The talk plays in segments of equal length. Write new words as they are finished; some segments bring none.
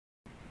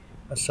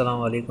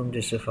Assalamu alaikum,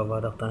 this is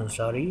Fawad Akhtar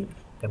Ansari,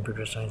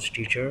 computer science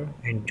teacher,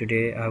 and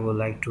today I would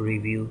like to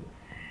review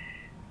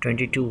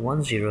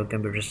 2210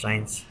 Computer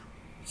Science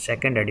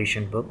second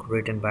edition book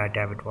written by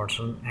David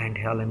Watson and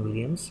Helen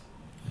Williams.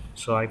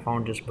 So I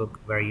found this book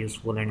very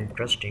useful and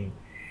interesting,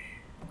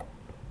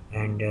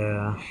 and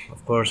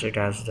of course it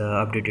has the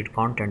updated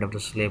content of the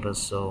syllabus,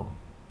 so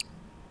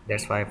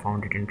that's why I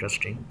found it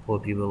interesting.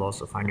 Hope you will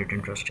also find it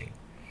interesting.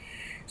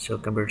 So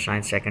computer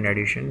science second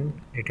edition,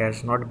 it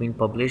has not been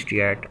published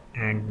yet,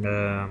 and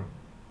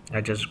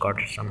I just got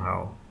it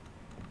somehow.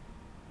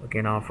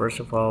 Okay, now first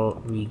of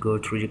all we go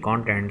through the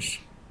contents.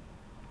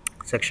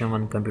 Section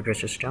 1, computer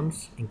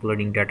systems,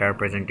 including data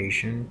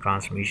representation,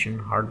 transmission,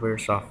 hardware,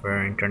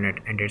 software, internet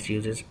and its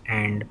uses,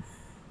 and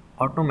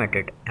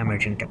automated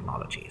emerging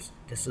technologies.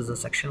 This is the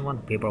section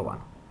 1, paper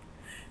 1.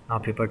 Now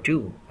paper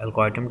 2,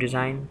 algorithm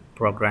design,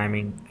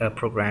 programming,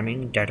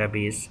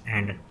 database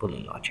and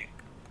Boolean logic.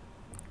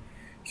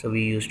 So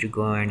we used to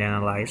go and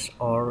analyze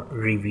or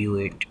review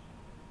it.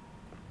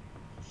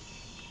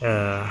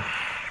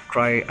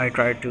 I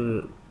tried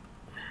to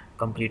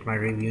complete my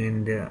review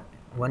in the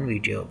one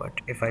video,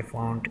 but if I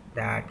found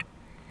that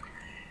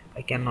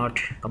I cannot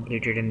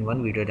complete it in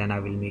one video, then I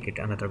will make it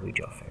another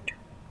video of it.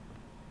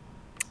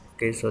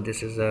 Okay, so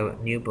this is a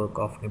new book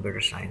of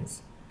computer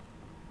science,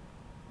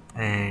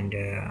 and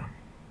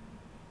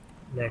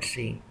let's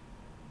see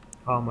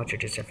how much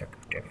it is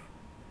effective.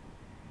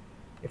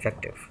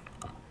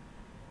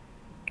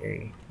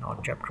 Okay, now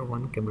chapter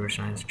 1, computer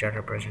science data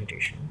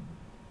representation,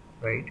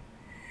 right?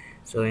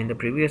 So in the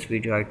previous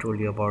video I told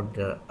you about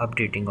the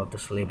updating of the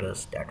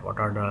syllabus, that what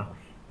are the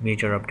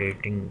major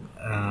updating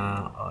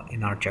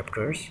in our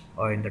chapters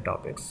or in the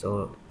topics.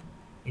 So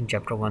in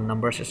chapter 1,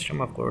 number system,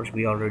 of course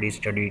we already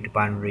studied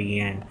binary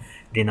and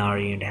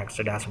denary and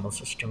hexadecimal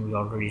system. We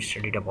already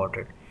studied about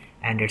it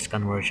and its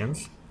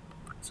conversions,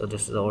 so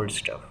this is old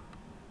stuff.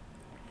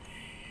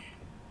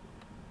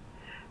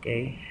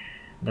 Okay,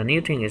 the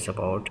new thing is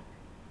about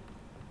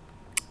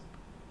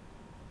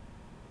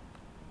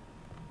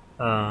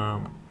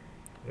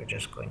we're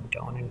just going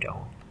down and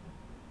down.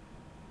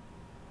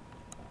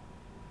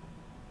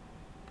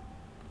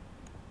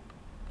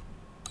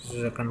 This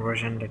is a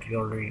conversion that we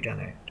already done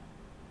it.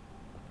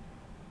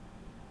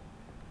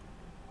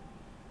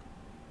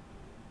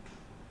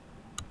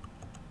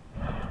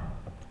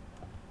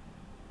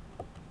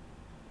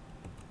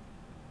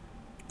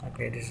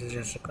 Okay, this is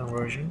just a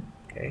conversion.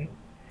 Okay,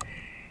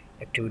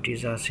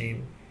 activities are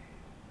same.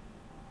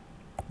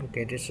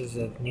 Okay, this is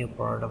a new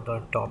part of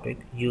the topic,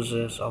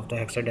 uses of the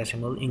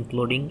hexadecimal,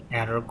 including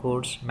error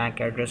codes, MAC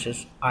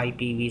addresses,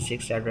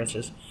 IPv6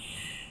 addresses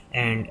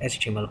and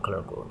HTML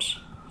color codes.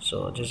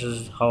 So this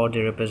is how they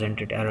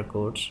represented error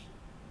codes.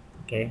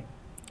 Okay,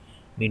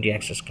 media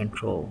access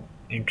control,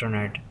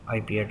 internet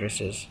IP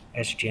addresses,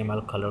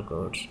 HTML color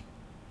codes.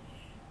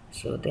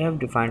 So they have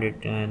defined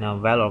it in a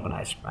well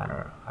organized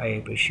manner. I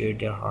appreciate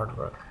their hard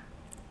work.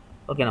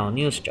 Okay, now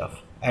new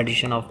stuff,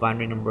 addition of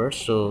binary numbers.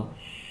 So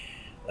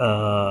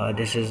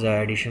this is the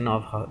addition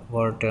of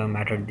what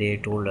method they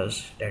told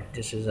us, that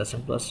this is the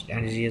simplest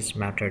and easiest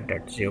method,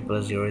 that 0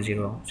 plus 0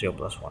 0, 0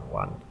 plus 1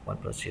 1, 1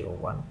 plus 0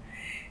 1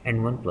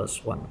 and 1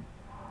 plus 1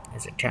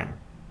 is a 10.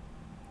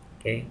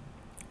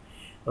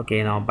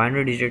 Okay, now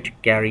binary digit,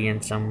 carry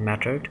and sum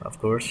method. Of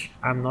course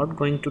I'm not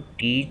going to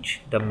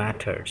teach the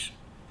methods,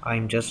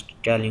 I'm just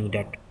telling you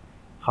that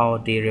how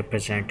they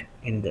represent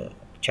in the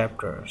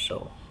chapter.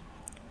 So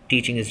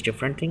teaching is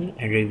different thing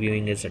and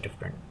reviewing is a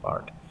different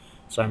part.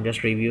 So I'm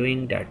just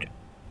reviewing that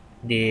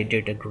they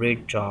did a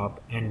great job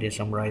and they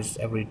summarized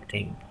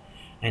everything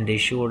and they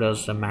showed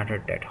us the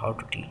method that how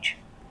to teach.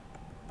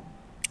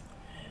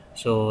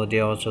 So they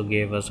also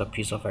gave us a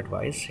piece of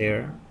advice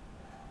here.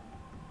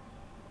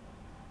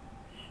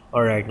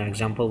 Alright, now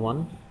example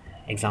 1,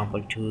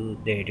 example 2,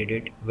 they did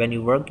it. When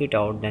you work it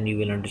out, then you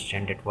will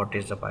understand that what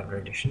is the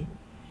binary addition.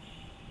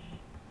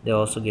 They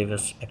also gave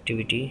us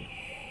activity.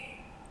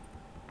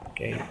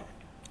 Okay,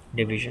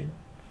 division,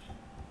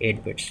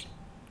 8 bits.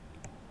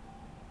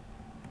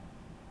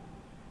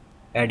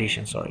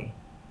 Addition, sorry.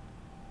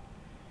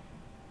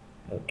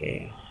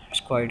 Okay,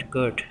 it's quite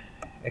good,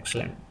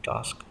 excellent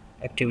task.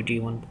 Activity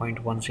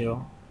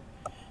 1.10.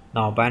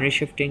 Now binary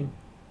shifting,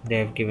 they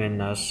have given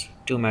us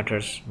two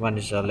methods, one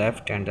is the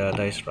left and the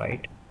other is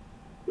right,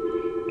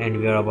 and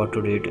we are about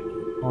to read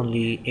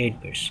only 8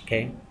 bits.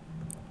 Okay,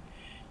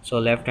 so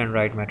left and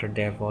right method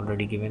they have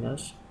already given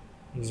us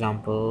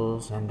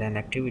examples, and then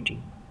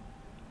activity.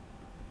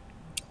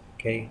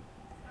 Okay,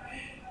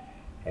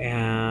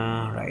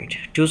 right,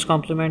 two's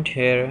complement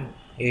here,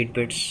 8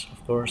 bits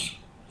of course.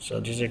 So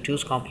this is a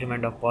two's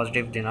complement of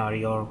positive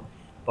denary or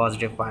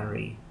positive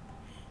binary.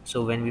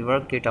 So when we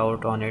work it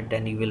out on it,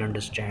 then you will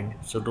understand.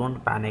 So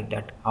don't panic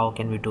that how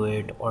can we do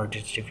it or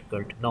it's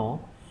difficult.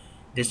 No,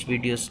 this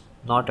video is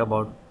not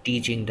about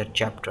teaching the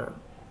chapter.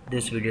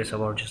 This video is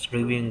about just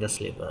reviewing the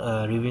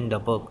syllabus, reviewing the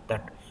book,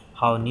 that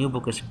how new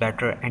book is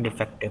better and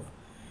effective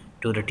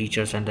to the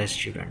teachers and the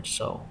students.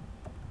 So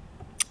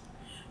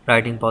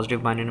writing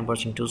positive binary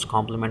numbers in two's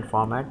complement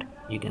format,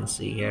 you can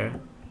see here.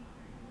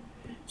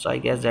 So I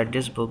guess that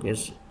this book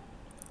is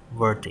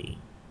worthy,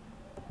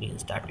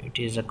 means that it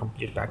is a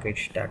complete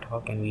package, that how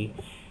can we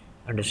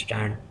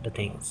understand the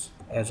things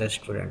as a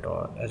student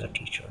or as a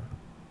teacher.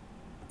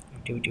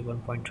 Activity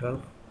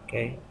 1.12.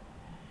 Okay,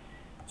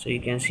 so you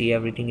can see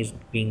everything is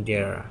being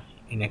there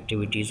in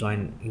activities or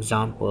in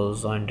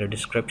examples or in the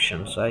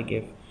description. So I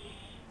give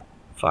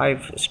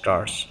 5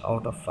 stars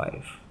out of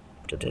 5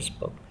 to this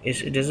book.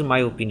 This is my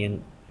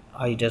opinion.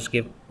 I just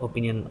give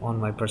opinion on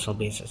my personal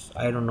basis.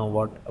 I don't know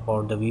what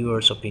about the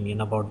viewers opinion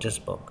about this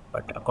book,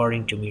 but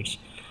according to me it's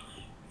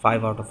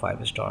 5 out of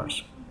 5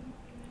 stars.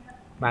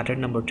 Method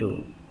number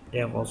 2, they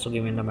have also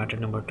given the method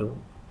number 2.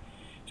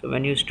 So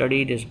when you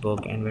study this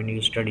book and when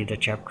you study the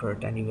chapter,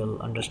 then you will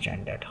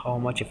understand that how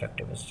much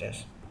effective is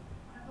this.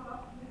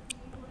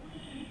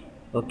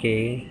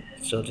 Okay,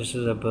 so this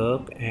is a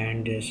book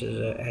and this is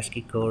a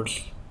ASCII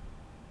codes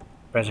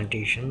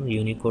presentation,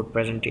 Unicode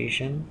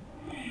presentation,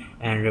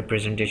 and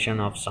representation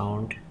of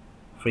sound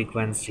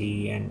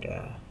frequency and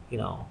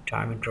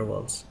time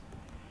intervals.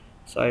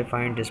 So I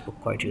find this book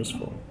quite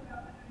useful.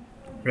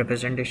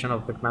 Representation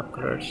of bitmap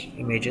colors,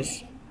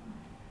 images,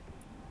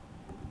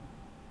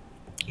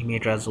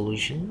 image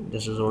resolution.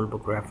 This is old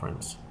book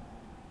reference.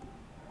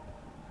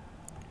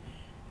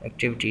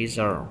 Activities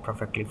are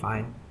perfectly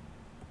fine.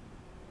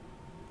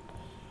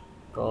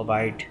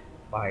 Kilobyte,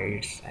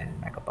 bytes, and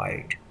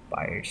megabyte,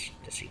 bytes,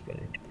 this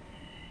equivalent.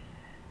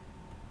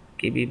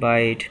 KB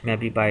byte,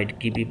 megabyte,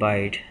 GB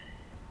byte.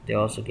 They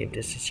also give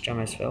this system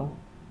as well.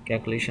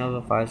 Calculation of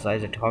the file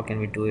size, and how can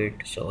we do it?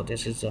 So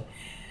this is a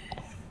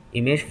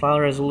image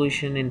file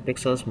resolution in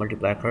pixels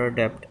multiply color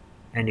depth,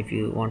 and if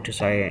you want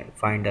to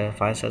find the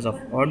file size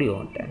of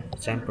audio, then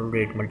sample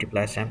rate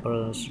multiply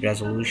samples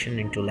resolution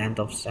into length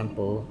of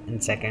sample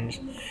in seconds,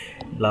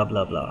 blah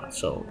blah blah.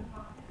 So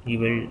you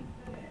will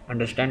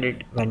understand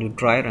it when you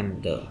try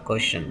run the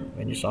question,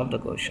 when you solve the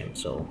question.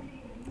 So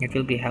it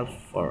will be helpful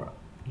for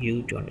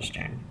you to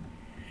understand.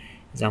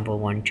 Example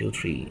 1 2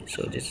 3.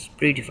 So this is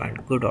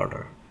predefined good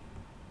order.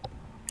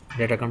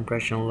 Data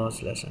compression,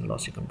 lossless and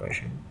lossy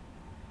compression.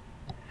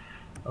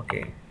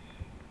 Okay,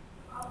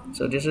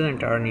 so this is an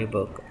entire new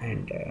book,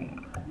 and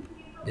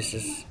this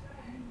is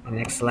an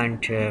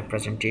excellent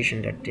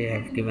presentation that they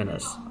have given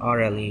us.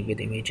 RLE with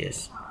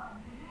images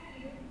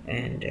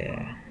and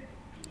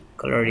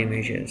colored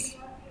images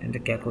and the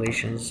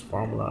calculations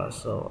formulas,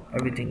 so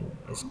everything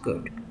is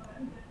good,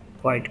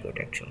 quite good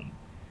actually.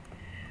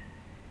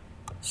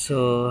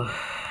 So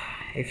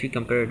if you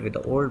compare it with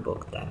the old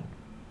book, then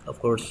of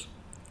course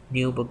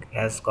new book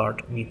has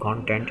got new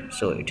content,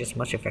 so it is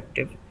much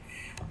effective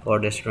for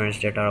the students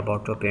that are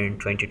about to appear in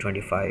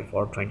 2025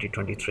 or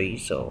 2023.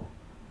 So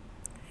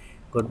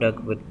good luck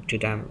to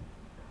them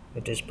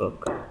with this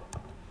book.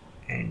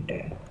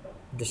 And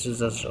this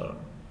is also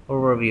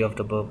overview of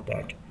the book,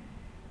 that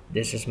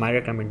this is my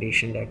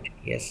recommendation, that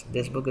yes,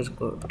 this book is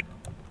good,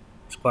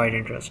 it's quite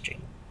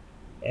interesting.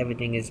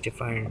 Everything is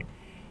defined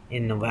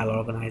in a well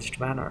organized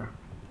manner.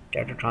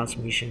 Data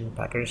transmission,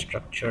 packet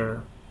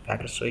structure,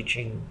 packet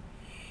switching.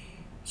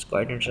 It's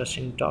quite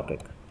interesting topic.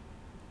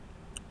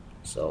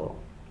 So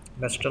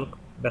best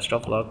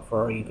of luck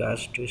for you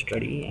guys to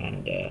study,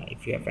 and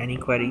if you have any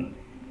query,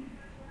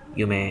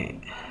 you may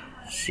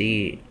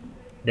see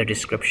the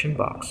description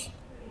box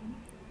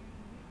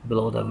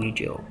below the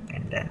video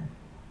and then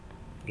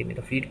give me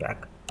the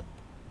feedback.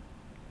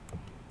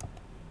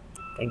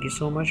 Thank you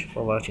so much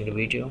for watching the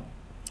video.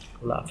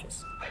 Allah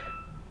Hafiz.